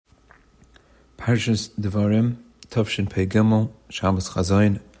Parshas Devorim, Tavshin Pei Gimel, Shabbos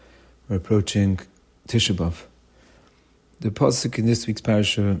Chazon. We're approaching Tisha B'Av. The pasuk in this week's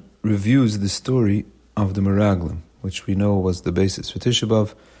parasha reviews the story of the Meraglim, which we know was the basis for Tisha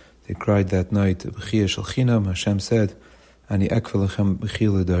B'Av. They cried that night, B'chiyah shel chinam. Hashem said, Ani ekva lechem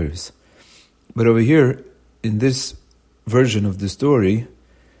b'chiyah l'daris. But over here, in this version of the story,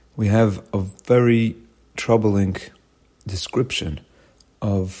 we have a very troubling description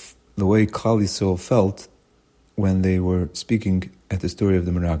of the way Klal Yisrael felt when they were speaking at the story of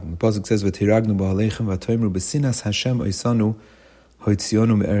the Meraglim. The pasuk says, "V'tiragnu ba'aleichem v'atoimru b'sinas Hashem oisanu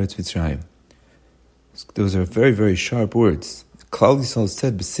hoitzionu me'eretz Mitzrayim." Those are very, very sharp words. Klal Yisrael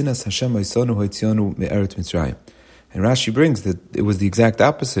said, "B'sinas Hashem oisanu hoitzionu me'eretz Mitzrayim." And Rashi brings that it was the exact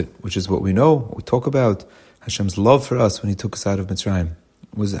opposite, which is what we know, what we talk about, Hashem's love for us when He took us out of Mitzrayim.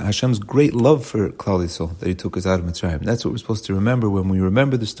 It was Hashem's great love for Klal Yisrael that He took us out of Mitzrayim. That's what we're supposed to remember when we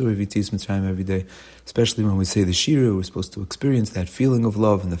remember the story of Yetzias Mitzrayim every day, especially when we say the Shira. We're supposed to experience that feeling of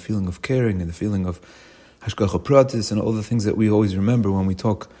love and the feeling of caring and the feeling of Hashgacha Pratis and all the things that we always remember when we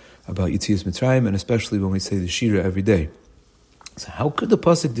talk about Yetzias Mitzrayim, and especially when we say the Shira every day. So how could the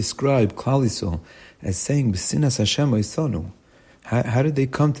pasuk describe Klal Yisrael as saying B'sinas Hashem Oisanu? How did they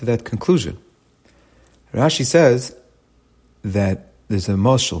come to that conclusion? Rashi says that there's a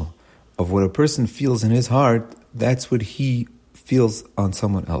mashal of what a person feels in his heart, that's what he feels on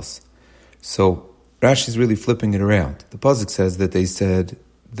someone else. So Rashi is really flipping it around. The pasuk says that they said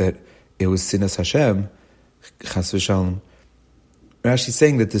that it was Sinas Hashem, Chas v'shalom. Rashi is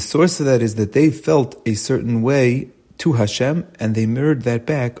saying that the source of that is that they felt a certain way to Hashem and they mirrored that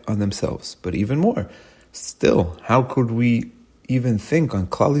back on themselves. But even more, still, how could we even think on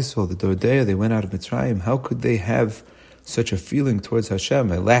Klal Yisrael, the Dordeya, they went out of Mitzrayim, how could they have such a feeling towards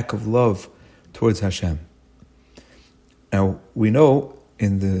Hashem, a lack of love towards Hashem? Now, we know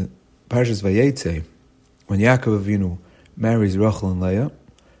in the Parshas Vayetze, when Yaakov Avinu marries Rachel and Leah,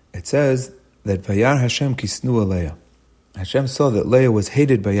 it says that Vayar Hashem kisnu Leah. Hashem saw that Leah was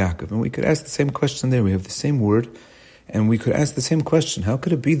hated by Yaakov. And we could ask the same question there. We have the same word, and we could ask the same question. How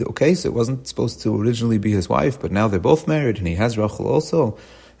could it be that, okay, so it wasn't supposed to originally be his wife, but now they're both married, and he has Rachel also.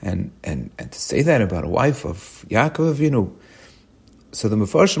 And to say that about a wife of Yaakov Avinu. So the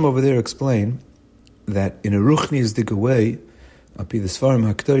Mefarshim over there explain that in a ruchnistic way, api the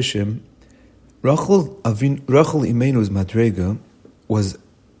Svarim HaKadoshim, Rachel Imenu's madrega was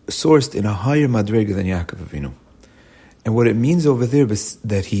sourced in a higher madrega than Yaakov Avinu. And what it means over there is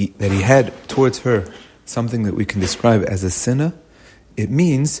that he had towards her something that we can describe as a sinna. It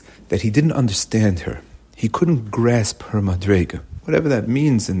means that he didn't understand her. He couldn't grasp her madrega. Whatever that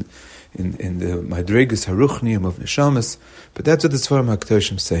means in the Madregas Haruchniim of Neshamas, but that's what the Svarim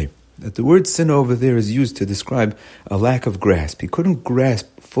HaKadoshim say. That the word sin over there is used to describe a lack of grasp. He couldn't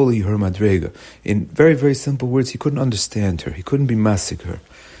grasp fully her Madrega. In very, very simple words, he couldn't understand her. He couldn't be masik her.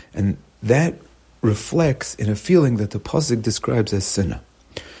 And that reflects in a feeling that the pasuk describes as sinna.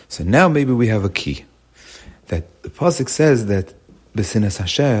 So now maybe we have a key. That the pasuk says that B'sinas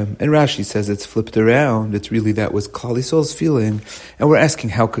Hashem, and Rashi says it's flipped around. It's really that was Klal Yisrael's feeling, and we're asking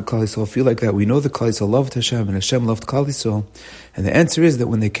how could Klal Yisrael feel like that? We know that Klal Yisrael loved Hashem, and Hashem loved Klal Yisrael, and the answer is that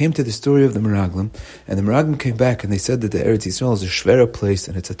when they came to the story of the Meraglim, and the Meraglim came back and they said that the Eretz Yisrael is a shvera place,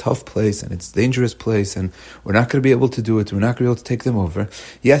 and it's a tough place, and it's a dangerous place, and we're not going to be able to do it. We're not going to be able to take them over.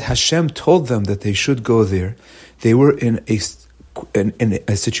 Yet Hashem told them that they should go there. They were in a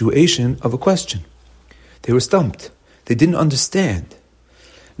situation of a question. They were stumped. They didn't understand.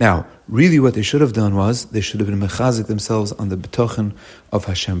 Now, really what they should have done was, they should have been mechazik themselves on the betochen of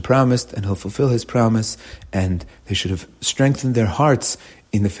Hashem promised, and He'll fulfill His promise, and they should have strengthened their hearts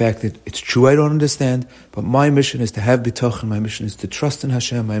in the fact that it's true I don't understand, but my mission is to have betochen, my mission is to trust in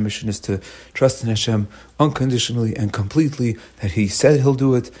Hashem, my mission is to trust in Hashem unconditionally and completely, that He said He'll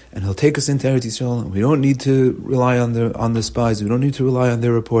do it, and He'll take us into Eretz Yisrael, and we don't need to rely on the spies, we don't need to rely on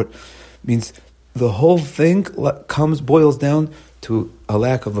their report. It means the whole thing boils down to a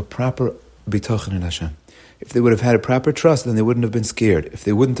lack of a proper bitochen in Hashem. If they would have had a proper trust, then they wouldn't have been scared. If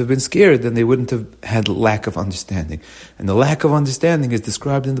they wouldn't have been scared, then they wouldn't have had lack of understanding. And the lack of understanding is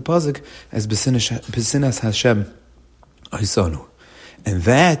described in the pasuk as B'sinas Hashem Oisanu. And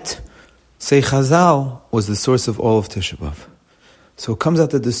that, say Chazal, was the source of all of Tisha B'Av. So it comes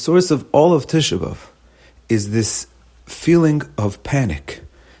out that the source of all of Tisha B'Av is this feeling of panic,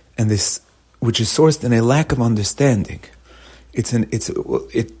 and this which is sourced in a lack of understanding. It's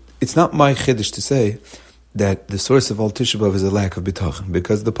not my chiddush to say that the source of all Tisha B'Av is a lack of bitachon,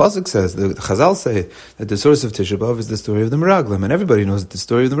 because the pasuk says, the Chazal say that the source of Tisha B'Av is the story of the Meraglim, and everybody knows that the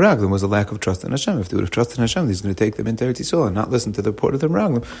story of the Meraglim was a lack of trust in Hashem. If they would have trusted in Hashem, He's going to take them into Eretz Yisrael and not listen to the report of the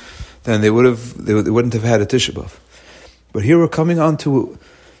Meraglim. then they wouldn't have had a Tisha B'Av. But here we're coming on to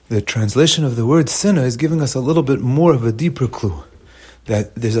the translation of the word sinna is giving us a little bit more of a deeper clue.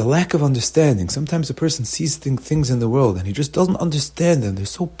 That there's a lack of understanding. Sometimes a person sees things in the world and he just doesn't understand them. They're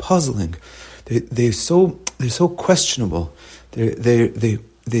so puzzling. They're so questionable.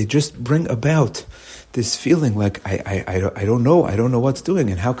 They just bring about this feeling like I don't know what's doing,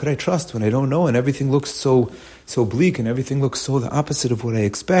 and how could I trust when I don't know, and everything looks so bleak, and everything looks so the opposite of what I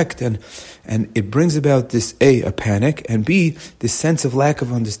expect, and it brings about this a panic, and B, this sense of lack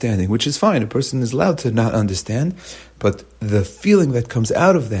of understanding, which is fine. A person is allowed to not understand, but the feeling that comes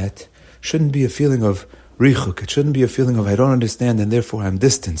out of that shouldn't be a feeling of richuk. It shouldn't be a feeling of I don't understand and therefore I'm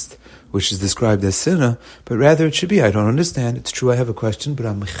distanced, which is described as sinna, but rather it should be I don't understand. It's true I have a question, but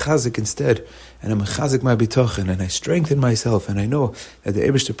I'm mechazik instead, and I'm mechazik my bitochen, and I strengthen myself, and I know that the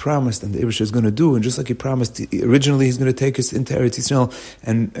Eibishter promised, and the Eibishter is going to do, and just like he promised originally, he's going to take us into Eretz Yisrael,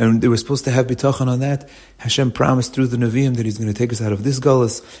 and they were supposed to have bitochen on that. Hashem promised through the Nevi'im that he's going to take us out of this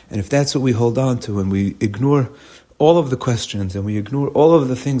galus, and if that's what we hold on to, and we ignore all of the questions, and we ignore all of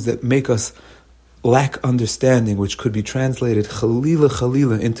the things that make us lack understanding, which could be translated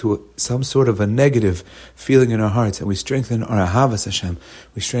chalila into some sort of a negative feeling in our hearts, and we strengthen our ahavas Hashem.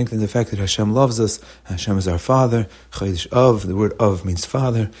 We strengthen the fact that Hashem loves us. Hashem is our Father. Chodesh Av, the word Av means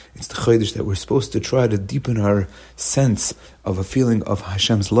Father. It's the Chodesh that we're supposed to try to deepen our sense of a feeling of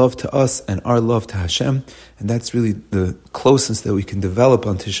Hashem's love to us and our love to Hashem, and that's really the closeness that we can develop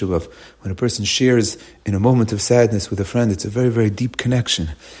on Tisha B'Av. When a person shares in a moment of sadness with a friend, it's a very, very deep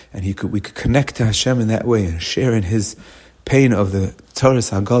connection, and we could connect to Hashem in that way and share in His pain of the Tzaras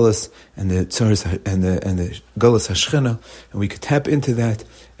HaGalus and the Tzaras and the Galus HaShchina, and we could tap into that,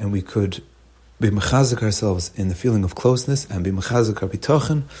 and we could be mechazik ourselves in the feeling of closeness and be mechazik our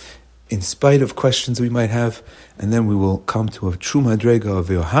bitochen, in spite of questions we might have, and then we will come to a true madrega of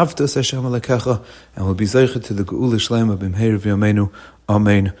Ve'ohavtas Hashem Alekecha, and we'll be zeicha to the Geula Shlema b'mheir v'yameinu.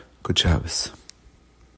 Amen. Good Shabbos.